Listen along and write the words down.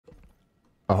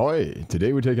Ahoy!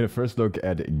 Today we're taking a first look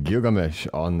at Gilgamesh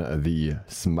on the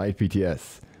SMITE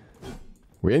PTS.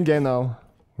 We're in game now.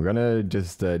 We're gonna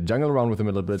just jungle around with him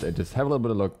a little bit and just have a little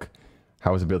bit of look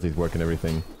how his abilities work and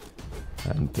everything.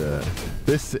 And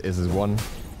this is his one.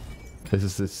 This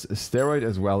is his steroid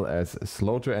as well as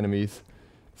slaughter enemies.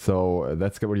 So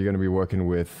that's what you're gonna be working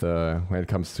with when it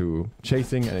comes to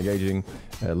chasing and engaging.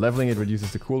 Leveling it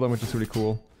reduces the cooldown, which is really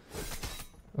cool.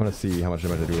 I want to see how much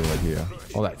damage I do right here.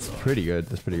 Oh, that's pretty good.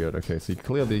 That's pretty good. Okay, so you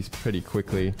clear these pretty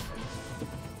quickly.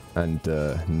 And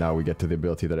now we get to the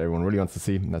ability that everyone really wants to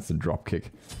see. And that's the dropkick.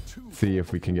 See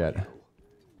if we can get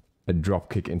a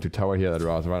dropkick into tower here. That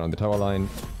rolls right on the tower line.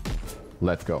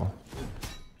 Let's go.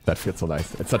 That feels so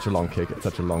nice. It's such a long kick. It's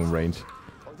such a long range.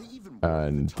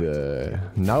 And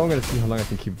now I'm going to see how long I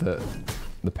can keep the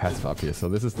passive up here. So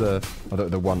this is the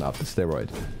one up, the steroid.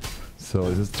 So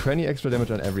this is 20 extra damage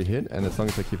on every hit, and as long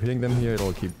as I keep hitting them here,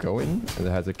 it'll keep going, and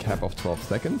it has a cap of 12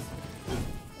 seconds.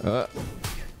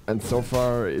 And so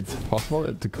far, it's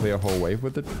possible to clear a whole wave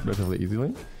with it relatively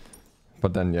easily.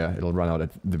 But then, yeah, it'll run out at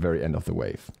the very end of the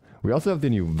wave. We also have the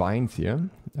new vines here.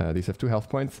 These have 2 health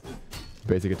points.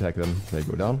 Basic attack them, they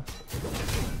go down.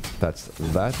 That's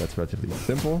relatively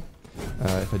simple.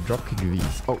 If I dropkick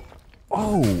these...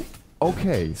 Oh!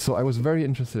 Okay, so I was very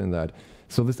interested in that.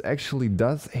 So this actually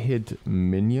does hit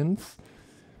minions,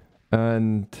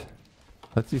 and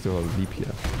let's use our leap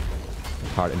here.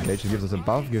 Hard engage, it gives us a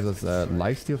buff, gives us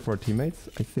lifesteal for our teammates,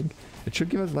 I think. It should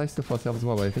give us lifesteal for ourselves as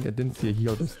well, but I think I didn't see a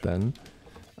heal just then.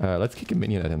 Let's kick a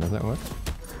minion at him, does that work?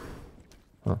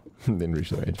 Oh, didn't reach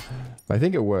the range. But I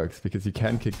think it works, because you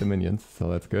can kick the minions, so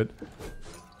that's good.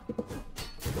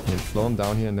 And slow him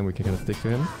down here, and then we can kind of stick to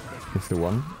him. It's the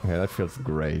one. Okay, that feels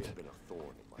great.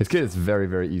 His kit is very,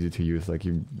 very easy to use. Like,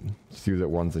 you just use it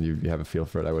once and you have a feel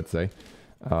for it, I would say.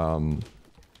 Yeah,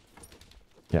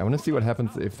 I want to see what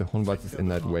happens if the Honbats is in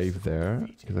that wave there.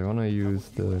 Because I want to use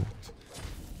the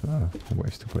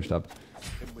wave's too pushed up.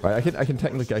 Right, I can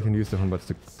technically use the Honbats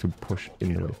to push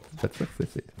in the wave. Let's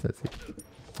see.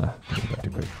 Ah, I did that too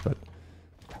quick, but...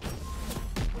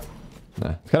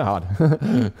 Nah, it's kind of hard.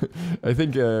 I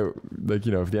think, like,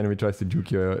 you know, if the enemy tries to juke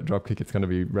your dropkick, it's going to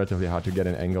be relatively hard to get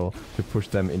an angle to push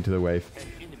them into the wave.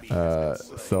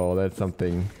 So that's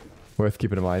something worth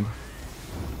keeping in mind.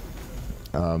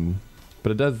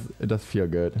 But it does feel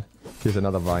good. Here's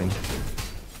another vine.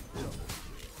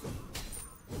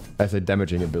 As a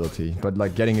damaging ability, but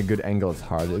like getting a good angle is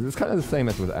hard. It's kind of the same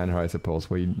as with Anhar, I suppose,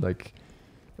 where you like...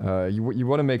 you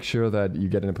want to make sure that you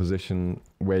get in a position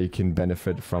where you can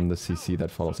benefit from the CC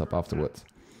that follows up afterwards.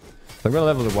 So I'm going to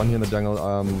level the 1 here in the jungle.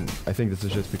 I think this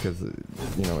is just because,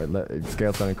 you know, it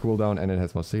scales down in cooldown and it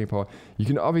has more sticking power. You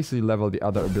can obviously level the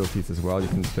other abilities as well. You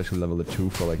can especially level the 2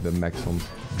 for like the maximum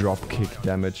drop kick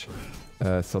damage,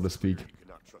 so to speak.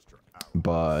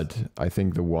 But I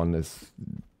think the 1 is...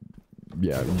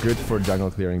 yeah, good for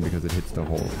jungle clearing because it hits the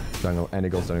whole jungle and it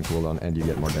goes down in cooldown and you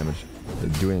get more damage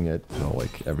doing it. So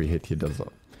like every hit he does,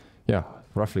 yeah,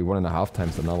 roughly 1.5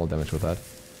 times the normal damage with that.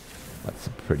 That's a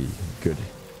pretty good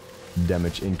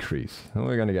damage increase. And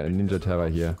we're gonna get a Ninja Tower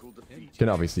here. Can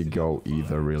obviously go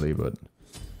either really, but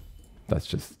that's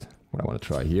just what I want to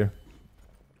try here.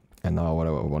 And now what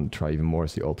I want to try even more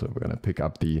is the ult. We're gonna pick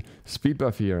up the speed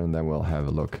buff here and then we'll have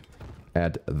a look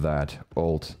at that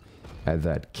ult. At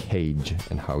that cage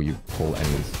and how you pull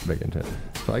enemies back into it.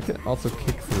 So I can also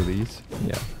kick through these.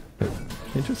 Yeah. But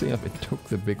interesting enough, it took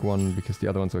the big one because the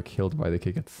other ones were killed by the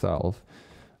kick itself.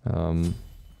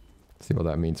 See what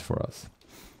that means for us.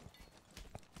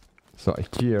 So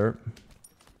here,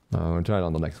 we'll try it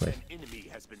on the next wave.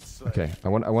 Okay, I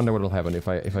wonder what will happen if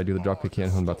I do the dropkick here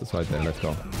and Honbats is right there. Let's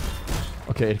go.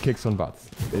 Okay, it kicks Honbats.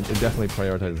 It definitely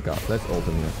prioritizes guards. Let's ult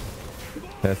him here.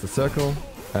 There's the circle.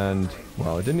 And,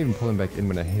 well, I didn't even pull him back in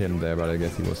when I hit him there, but I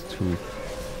guess he was too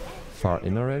far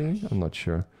in already? I'm not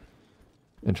sure.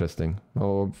 Interesting.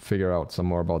 I'll figure out some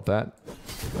more about that.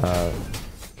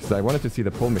 Because I wanted to see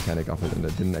the pull mechanic of it, and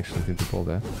it didn't actually seem to pull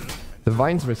there. The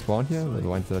vines respawn here, the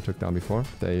vines that I took down before.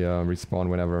 They respawn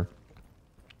whenever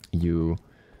you...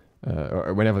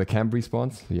 or whenever the camp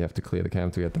respawns. So you have to clear the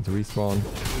camp to get them to respawn.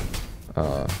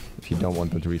 If you don't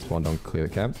want them to respawn, don't clear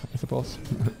the camp, I suppose.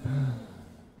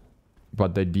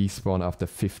 But they despawn after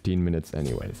 15 minutes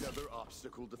anyways.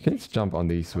 Okay, let's jump on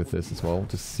these with this as well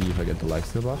to see if I get the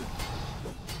lifesteal buff.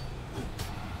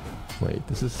 Wait,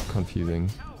 this is confusing.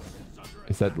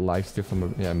 Is that lifesteal from my...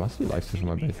 yeah, it must be lifesteal from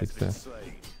my basics there.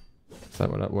 So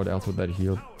what else would that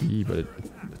heal be? But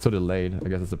it's so delayed. I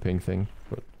guess it's a ping thing.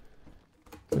 But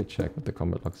let me check what the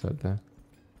combat log said there.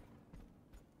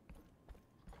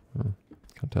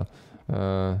 Can't tell.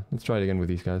 Let's try it again with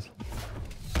these guys.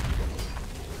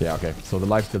 Yeah, okay. So the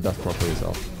lifesteal does proc for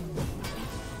yourself.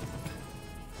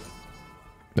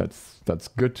 That's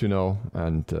good to know,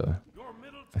 and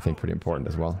I think pretty important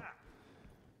as well.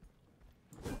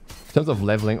 In terms of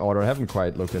leveling order, I haven't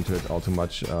quite looked into it all too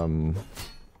much.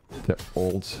 The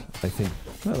ult, I think...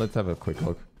 Well, let's have a quick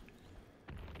look.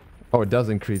 Oh, it does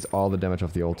increase all the damage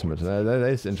of the ultimate. That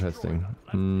is interesting.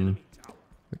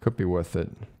 It could be worth it.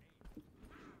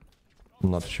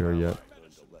 I'm not sure yet.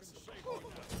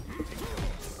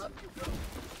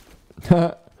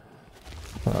 Oh,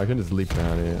 I can just leap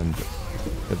behind it and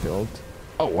get the ult.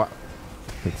 Oh, wow.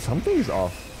 Wait, something is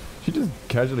off. She just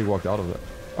casually walked out of it.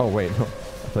 Oh, wait, no.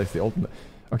 I placed the ultimate.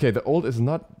 Okay, the ult is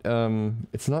not,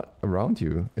 it's not around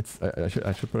you. It's, I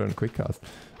should put it on quick cast.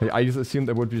 Like, I just assumed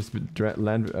that would just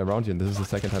land around you, and this is the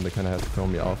second time they kind of had to throw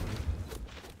me off.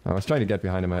 I was trying to get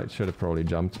behind him, I should have probably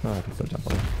jumped. Oh, I can still jump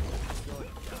on him.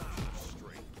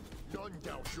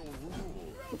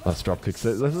 That's dropkicks.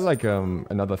 This is like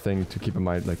another thing to keep in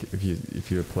mind, like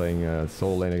if you're playing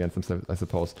solo lane against them, I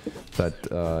suppose, that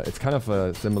it's kind of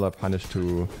a similar punish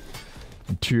to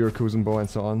your Kuzenbo and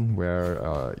so on,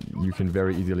 where you can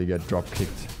very easily get drop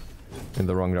kicked in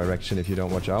the wrong direction if you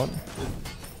don't watch out,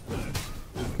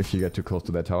 if you get too close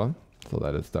to that tower. So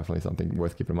that is definitely something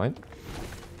worth keeping in mind.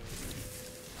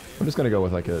 I'm just gonna go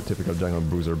with like a typical jungle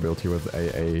bruiser build here with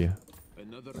AA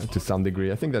to some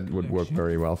degree. I think that would work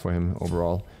very well for him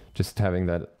overall. Just having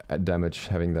that damage,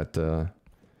 having that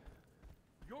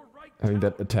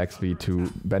attack speed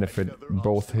to benefit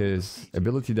both his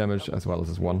ability damage as well as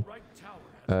his one.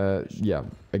 Yeah,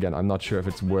 again, I'm not sure if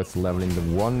it's worth leveling the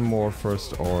 1 more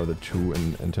first or the 2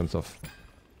 in terms of,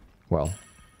 well,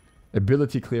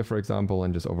 ability clear, for example,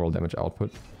 and just overall damage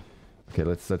output. Okay,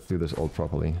 let's do this ult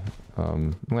properly.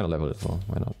 I'm gonna level it as well.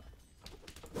 Why not?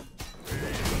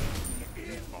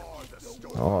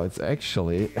 Oh, it's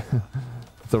actually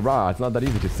it's a Ra. It's not that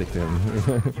easy to stick to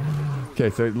him. Okay,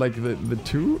 so like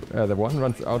the 1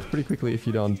 runs out pretty quickly if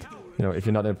you don't, you know, if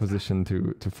you're not in a position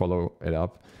to follow it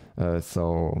up.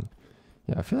 So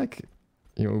yeah, I feel like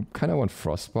you kind of want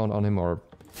Frostbound on him, or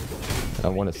I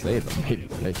don't want to say it,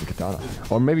 but maybe Katana,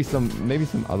 or maybe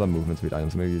some other movement speed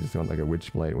items. Maybe you just want like a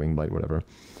Witchblade, Wingblade, whatever.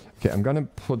 Okay, I'm gonna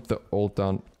put the ult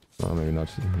down. Oh, maybe not.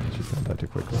 She's gonna die too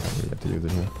quickly. We have to use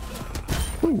it here.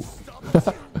 Ooh.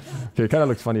 Okay, it kind of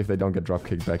looks funny if they don't get drop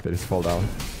kicked back. They just fall down.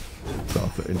 It's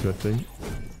also interesting.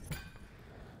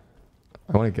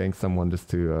 I want to gank someone just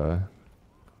to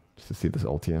see this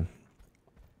ult here.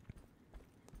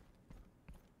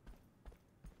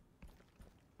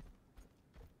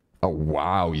 Oh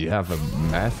wow, you have a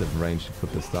massive range to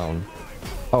put this down.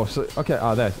 Oh, so okay,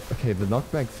 okay. The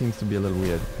knockback seems to be a little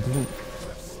weird. It doesn't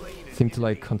seem to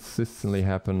like consistently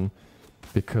happen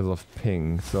because of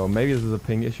ping. So maybe this is a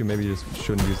ping issue. Maybe you just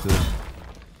shouldn't use the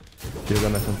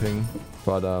Gilgamesh on ping.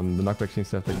 But the knockback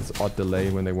seems to have like this odd delay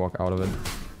when they walk out of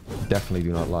it. Definitely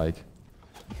do not like.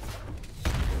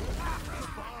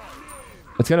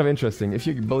 It's kind of interesting. If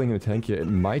you're building a tank here, it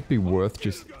might be worth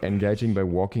just engaging by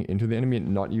walking into the enemy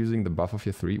and not using the buff of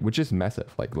your 3, which is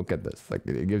massive. Like, look at this. Like,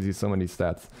 it gives you so many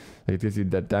stats. Like, it gives you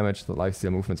that damage, the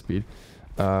lifesteal, movement speed.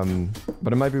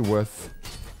 But it might be worth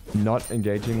not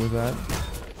engaging with that.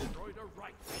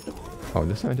 Oh,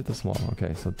 this time I did the small.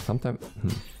 Okay, so sometimes...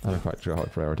 I'm not quite sure how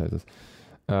it prioritizes.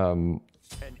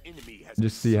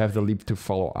 Just so you have the leap to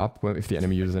follow up if the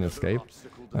enemy uses an escape.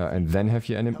 And then have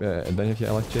your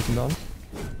allies chasing down.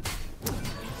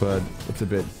 But it's a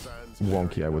bit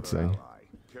wonky, I would say.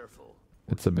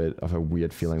 It's a bit of a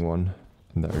weird feeling one.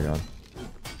 And there we go.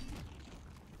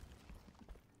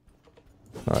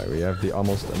 Alright, we have the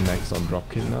almost max on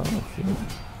dropkick now.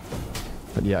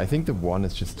 But yeah, I think the 1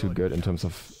 is just too good in terms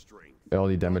of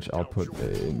early damage output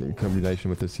in combination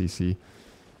with the CC,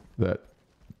 that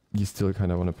you still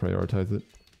kind of want to prioritize it.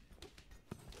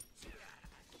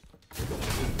 See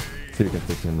if you can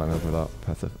stick to him long enough without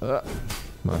passive.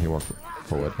 No, he walked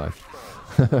forward, nice.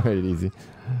 Made it easy.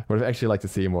 Would actually like to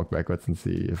see him walk backwards and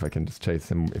see if I can just chase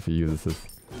him if he uses his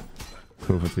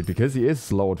movement speed, because he is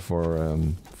slowed for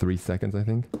 3 seconds, I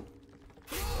think.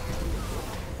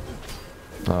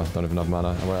 Oh, don't have enough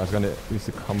mana. I was gonna use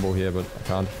the combo here, but I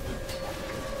can't.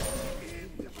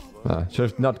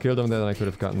 Should have not killed him there, then I could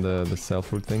have gotten the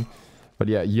self-root thing. But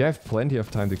yeah, you have plenty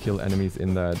of time to kill enemies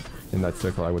in that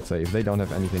circle, I would say. If they don't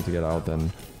have anything to get out,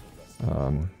 then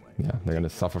yeah, they're gonna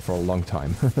suffer for a long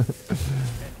time.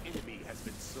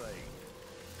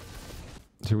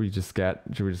 Should we just get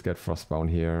Frostbound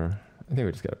here? I think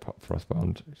we just get a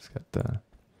Frostbound. Just get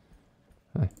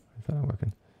hey, is that not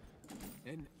working?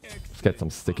 Just get some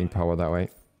sticking power that way.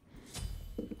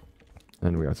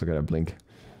 And we also get a blink.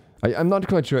 I'm not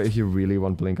quite sure if you really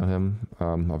want blink on him.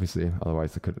 Obviously,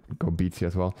 otherwise it could go beats here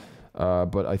as well.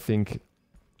 But I think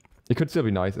it could still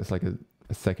be nice as like a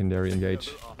secondary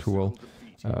engage tool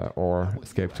or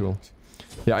escape tool.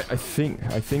 Yeah, I think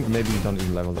maybe you don't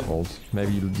even level the ult.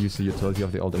 Maybe you use the utility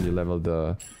of the ult and you level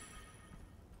the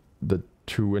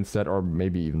 2 instead, or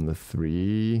maybe even the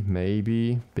 3.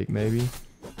 Maybe big maybe.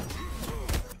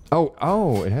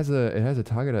 Oh! It has a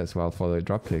target as well for the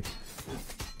dropkick.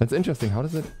 That's interesting. How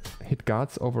does it hit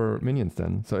guards over minions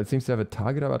then? So it seems to have a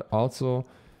targeter, but also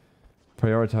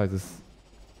prioritizes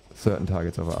certain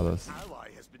targets over others.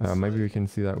 Maybe we can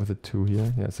see that with the 2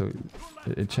 here. Yeah, so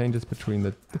it changes between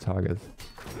the targets.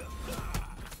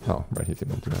 Oh, right, he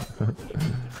didn't do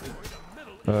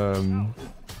that.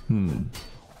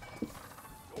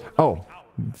 Oh,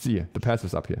 see, the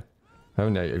passive's up here.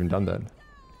 Haven't I even done that?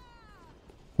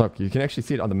 Look, you can actually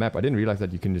see it on the map. I didn't realize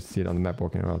that you can just see it on the map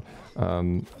walking around.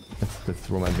 That's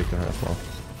Roman Victor as well.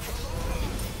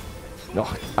 No,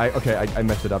 I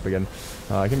messed it up again.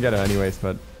 I can get it anyways,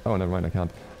 but oh, never mind, I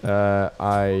can't.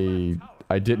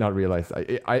 I did not realize.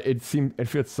 It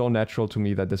feels so natural to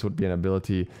me that this would be an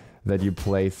ability that you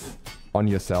place on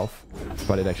yourself,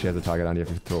 but it actually has a target on you. You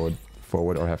have to throw it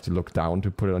forward or have to look down to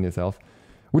put it on yourself,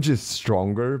 which is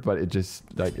stronger, but it just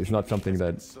like it's not something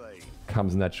that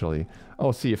comes naturally.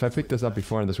 Oh, see, if I picked this up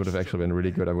before and this would have actually been really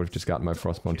good, I would have just gotten my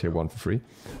Frostbone tier 1 for free.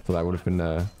 So that would have been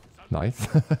nice.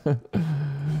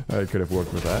 I could have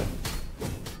worked with that.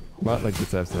 But like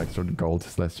this has some extra gold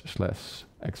slash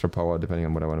extra power depending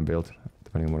on what I want to build,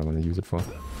 depending on what I want to use it for.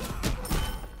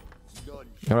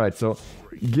 Alright, so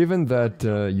given that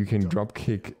you can drop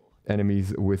kick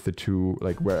enemies with the 2,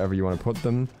 like wherever you want to put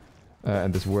them,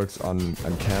 and this works on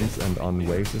camps and on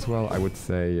waves as well, I would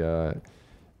say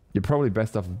you're probably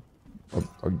best off,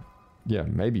 yeah,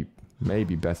 maybe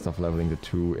best off leveling the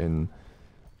 2 in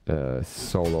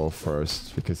solo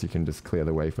first, because you can just clear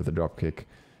the wave with a drop kick,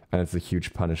 and it's a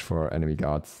huge punish for enemy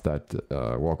guards that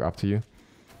walk up to you.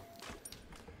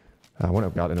 I want a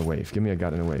guard in a wave. Give me a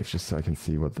guard in a wave, just so I can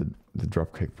see what the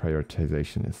drop kick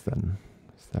prioritization is then.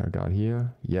 Is there a guard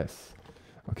here? Yes.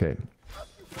 Okay.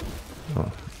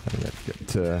 Oh, I get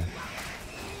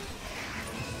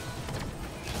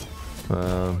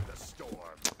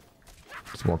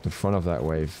just walked in front of that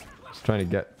wave. Just trying to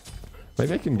get...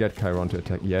 Maybe I can get Chiron to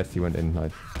attack. Yes, he went in.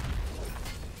 Nice.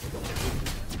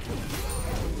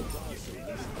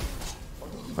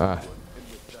 Ah,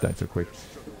 just died so quick.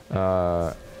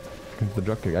 The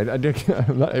drop kick.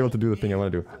 I'm not able to do the thing I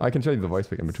want to do. I can show you the voice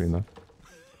pick in between though.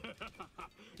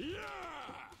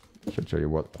 Should show you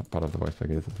what part of the voice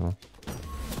pick it is as well.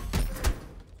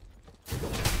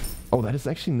 Oh, that is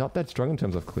actually not that strong in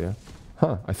terms of clear.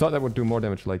 Huh, I thought that would do more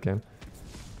damage late game.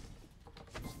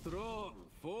 Strong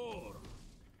form.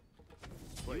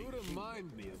 You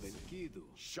remind me of Enkidu.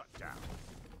 Shut down.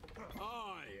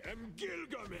 I am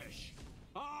Gilgamesh.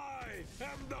 I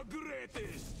am the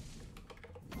greatest.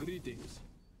 Greetings.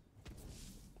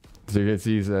 So you can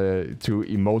see his 2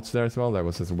 emotes there as well. That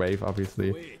was his wave,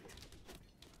 obviously. Wait.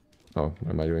 Oh,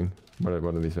 what am I doing? What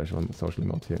are these special social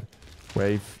emotes here?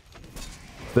 Wave.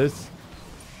 This.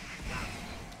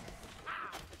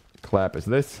 Clap is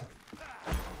this.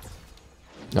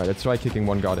 Alright, let's try kicking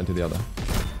one guard into the other.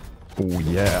 Oh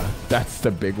yeah, that's the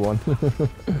big one.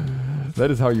 That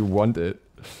is how you want it.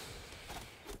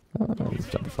 Let's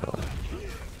jump forward.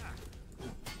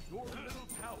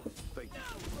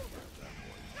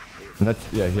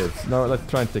 Yeah, he hits. No, let's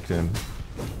try and stick to him.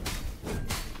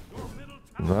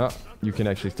 Well, you can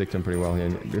actually stick to him pretty well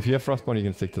here. If you have Frostbone, you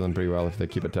can stick to them pretty well if they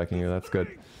keep attacking you. That's good.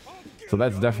 So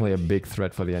that's definitely a big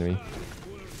threat for the enemy.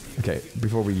 Okay,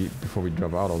 before we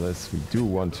drop out all this, we do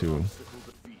want to,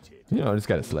 you know, just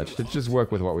get a sledge. Let's just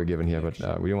work with what we're given here,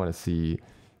 but we don't want to see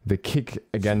the kick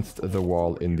against the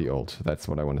wall in the ult. That's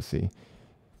what I want to see.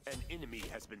 An enemy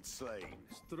has been slain.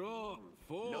 Strong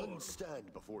form. None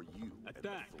stand before you.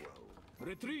 Attack.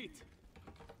 Retreat.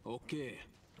 Okay.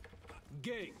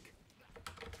 Gank.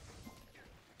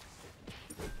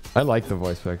 I like the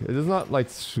voice pack. It is not like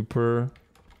super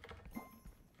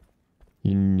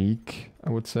unique, I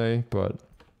would say, but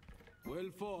Well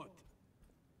fought.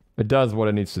 it does what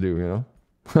it needs to do, you know?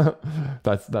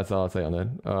 That's all I'll say on it.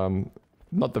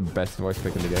 Not the best voice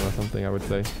pick in the game or something, I would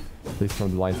say. At least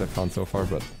from the lines I've found so far,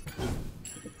 but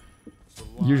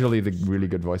usually the really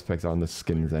good voice packs are on the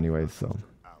skins anyways, so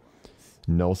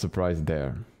no surprise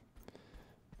there.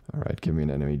 Alright, give me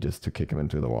an enemy just to kick him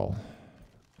into the wall.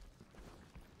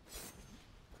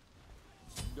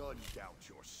 None doubt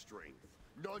your strength.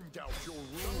 None doubt your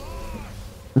rule.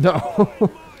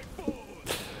 No!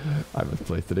 I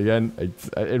misplaced it again.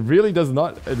 It really does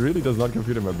not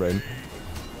compute in my brain.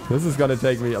 This is gonna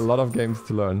take me a lot of games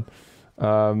to learn.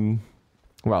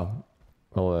 Well,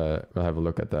 we'll have a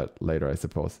look at that later, I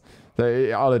suppose.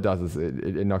 All it does is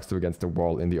it knocks them against the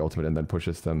wall in the ultimate and then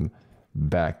pushes them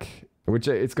back, which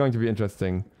it's going to be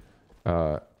interesting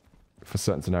for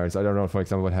certain scenarios. I don't know, for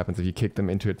example, what happens if you kick them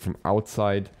into it from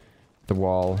outside the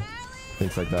wall,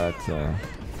 things like that. I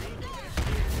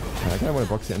kind of want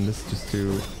to box in this just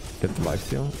to get the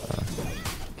lifesteal.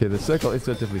 Okay, the circle is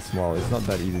relatively small. It's not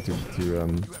that easy to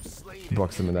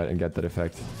box them in that and get that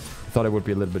effect. I thought it would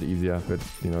be a little bit easier, but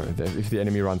you know, if the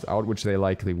enemy runs out, which they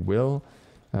likely will,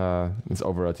 it's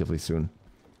over relatively soon.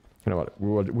 You know what?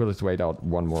 We'll just wait out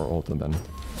one more ult and then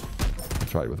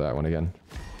try it with that one again.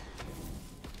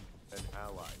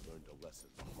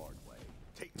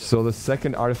 So the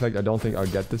second artifact, I don't think I'll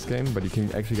get this game, but you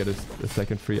can actually get a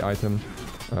second free item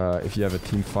if you have a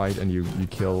team fight and you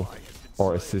kill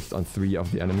or assist on 3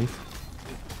 of the enemies.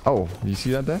 Oh, you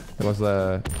see that there? There was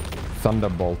a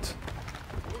thunderbolt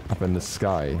up in the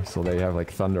sky, so they have like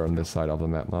thunder on this side of the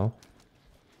map now.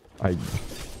 I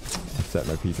said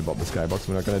my piece about the skybox.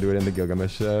 We're not gonna do it in the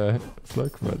Gilgamesh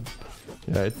look, but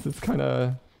yeah, it's kind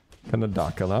of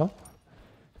darker now.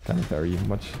 Kind of very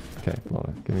much. Okay, hold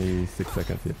on. Give me 6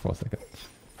 seconds here, 4 seconds.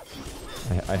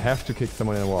 I have to kick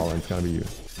someone in a wall, and it's gonna be you.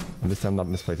 And this time, not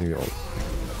misplacing the ult.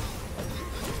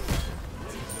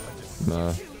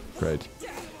 Nah, great.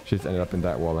 She's ended up in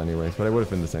that wall anyways, but it would have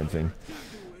been the same thing.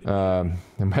 I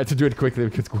had to do it quickly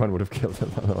because Guan would have killed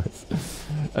him otherwise.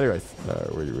 Anyways,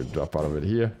 we would drop out of it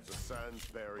here.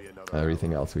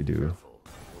 Everything else we do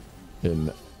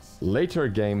in later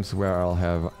games where I'll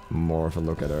have more of a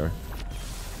look at her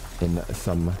in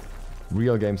some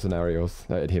real game scenarios,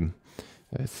 at him.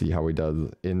 See how he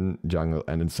does in jungle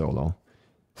and in solo.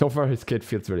 So far his kit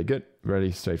feels really good,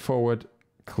 really straightforward,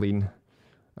 clean.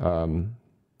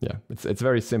 Yeah, it's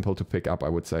very simple to pick up, I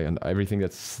would say, and everything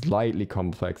that's slightly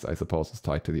complex, I suppose, is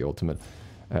tied to the ultimate.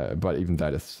 But even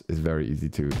that is very easy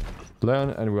to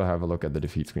learn, and we'll have a look at the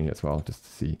defeat screen as well, just to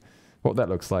see what that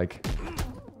looks like.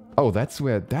 Oh, that's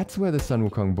where the Sun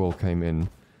Wukong bull came in,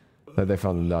 that they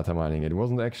found in data mining. It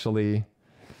wasn't actually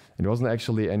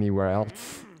anywhere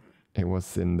else. It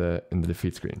was in the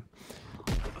defeat screen.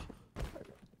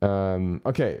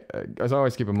 Okay, as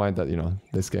always, keep in mind that, you know,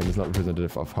 this game is not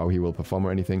representative of how he will perform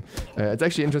or anything. It's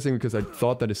actually interesting because I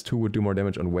thought that his 2 would do more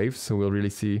damage on waves, so we'll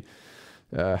really see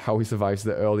how he survives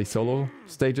the early solo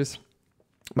stages.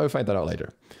 But we'll find that out later.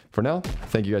 For now,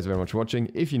 thank you guys very much for watching.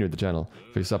 If you're new to the channel,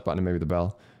 hit the sub button and maybe the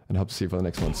bell, and hope to see you for the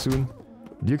next one soon.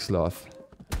 DukeSloth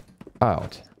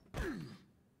out.